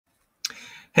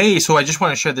Hey, so I just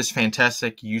want to share this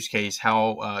fantastic use case,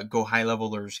 how Go high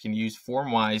levelers can use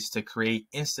FormWise to create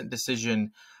instant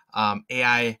decision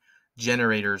AI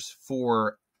generators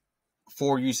for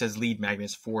use as lead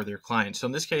magnets for their clients. So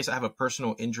in this case, I have a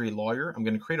personal injury lawyer. I'm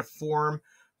going to create a form.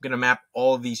 I'm going to map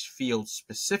all of these fields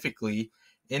specifically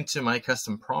into my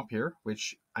custom prompt here,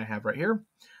 which I have right here.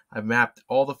 I've mapped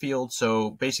all the fields.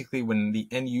 So basically, when the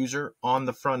end user on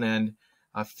the front end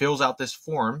fills out this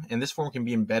form, and this form can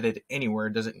be embedded anywhere.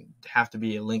 It doesn't have to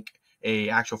be a link, a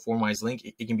actual FormWise link.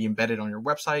 It can be embedded on your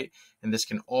website, and this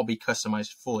can all be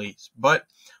customized fully. But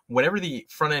whenever the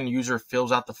front end user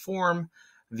fills out the form,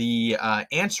 the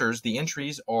answers, the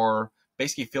entries are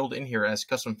basically filled in here as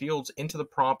custom fields into the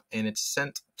prompt, and it's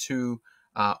sent to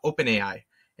OpenAI.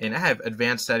 And I have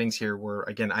advanced settings here where,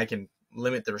 again, I can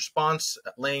limit the response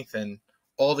length and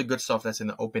all the good stuff that's in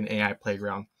the OpenAI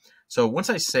playground. So once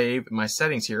I save my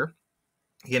settings here,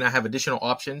 again, I have additional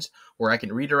options where I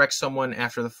can redirect someone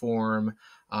after the form.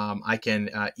 I can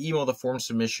email the form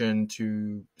submission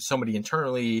to somebody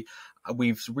internally.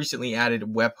 We've recently added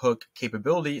webhook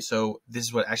capability. So this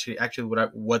is what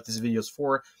what this video is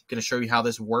for. I'm going to show you how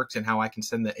this works and how I can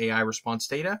send the AI response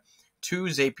data to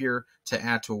Zapier to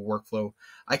add to a workflow.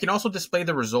 I can also display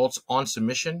the results on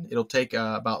submission. It'll take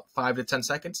about 5 to 10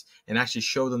 seconds and actually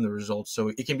show them the results. So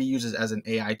it can be used as an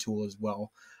AI tool as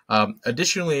well.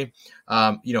 Additionally,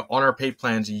 on our paid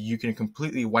plans, you can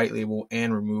completely white label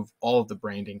and remove all of the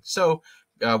branding. So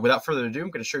without further ado,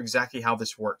 I'm going to show you exactly how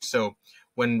this works. So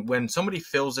when somebody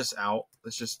fills this out,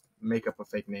 let's just make up a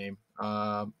fake name.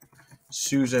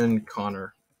 Susan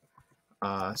Connor.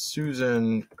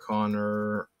 Susan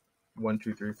Connor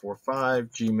 12345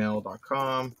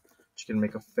 gmail.com. Just gonna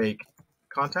make a fake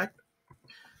contact. I'm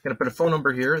gonna put a phone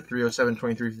number here,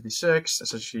 307-2356.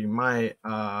 That's actually my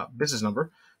business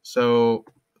number. So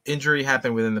injury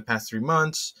happened within the past 3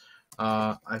 months.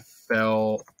 I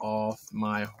fell off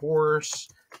my horse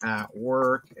at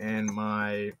work and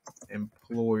my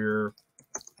employer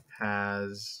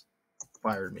has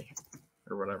fired me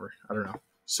or whatever. I don't know.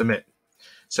 Submit.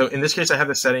 So in this case, I have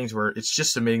the settings where it's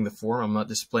just submitting the form. I'm not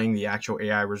displaying the actual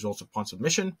AI results upon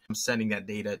submission. I'm sending that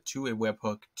data to a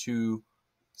webhook to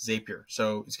Zapier.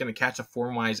 So it's going to catch a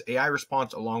FormWise AI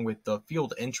response along with the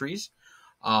field entries.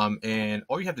 And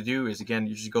all you have to do is, again,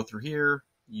 you just go through here.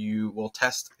 You will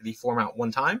test the form out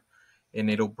one time, and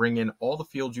it'll bring in all the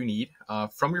fields you need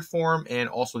from your form and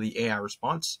also the AI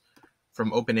response.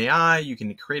 From OpenAI, you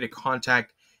can create a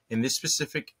contact. In this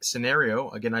specific scenario,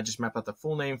 again, I just mapped out the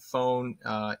full name, phone,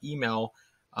 email.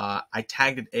 I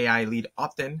tagged it AI lead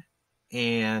opt-in,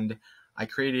 and I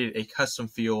created a custom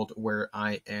field where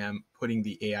I am putting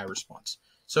the AI response.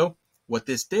 So what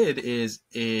this did is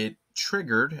it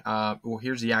triggered, well,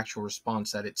 here's the actual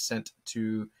response that it sent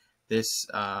to this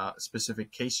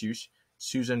specific case use,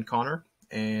 Susan Connor,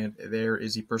 and there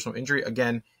is the personal injury.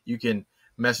 Again, you can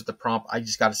mess with the prompt. I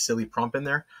just got a silly prompt in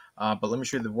there. But let me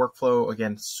show you the workflow.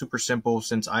 Again, super simple.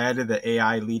 Since I added the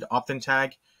AI lead opt-in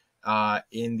tag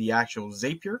in the actual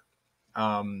Zapier,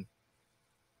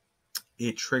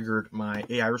 it triggered my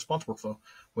AI response workflow,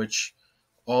 which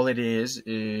all it is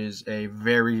a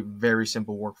very, very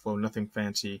simple workflow, nothing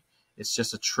fancy. It's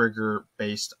just a trigger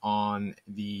based on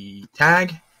the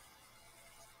tag,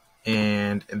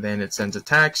 and then it sends a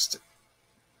text,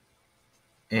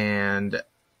 and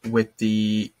with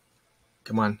the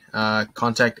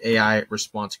contact AI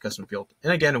response custom field.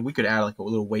 And again, we could add like a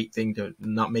little wait thing to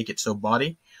not make it so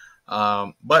body.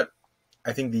 But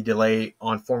I think the delay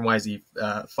on FormWise,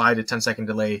 the 5 to 10 second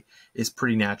delay is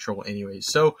pretty natural anyways.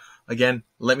 So again,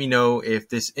 let me know if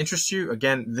this interests you.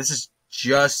 Again, this is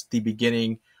just the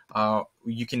beginning.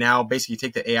 You can now basically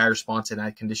take the AI response and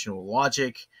add conditional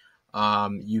logic.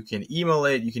 You can email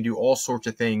it. You can do all sorts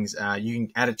of things. You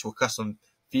can add it to a custom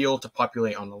field to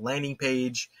populate on the landing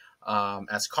page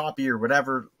as copy or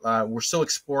whatever. We're still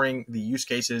exploring the use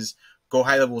cases. Go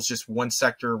high level is just one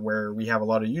sector where we have a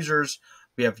lot of users.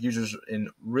 We have users in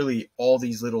really all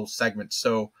these little segments.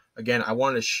 So again, I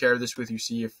wanted to share this with you.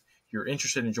 See if you're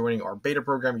interested in joining our beta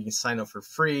program. You can sign up for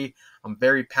free. I'm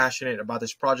very passionate about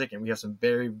this project, and we have some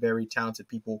very, very talented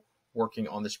people working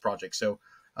on this project. So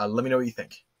let me know what you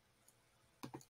think.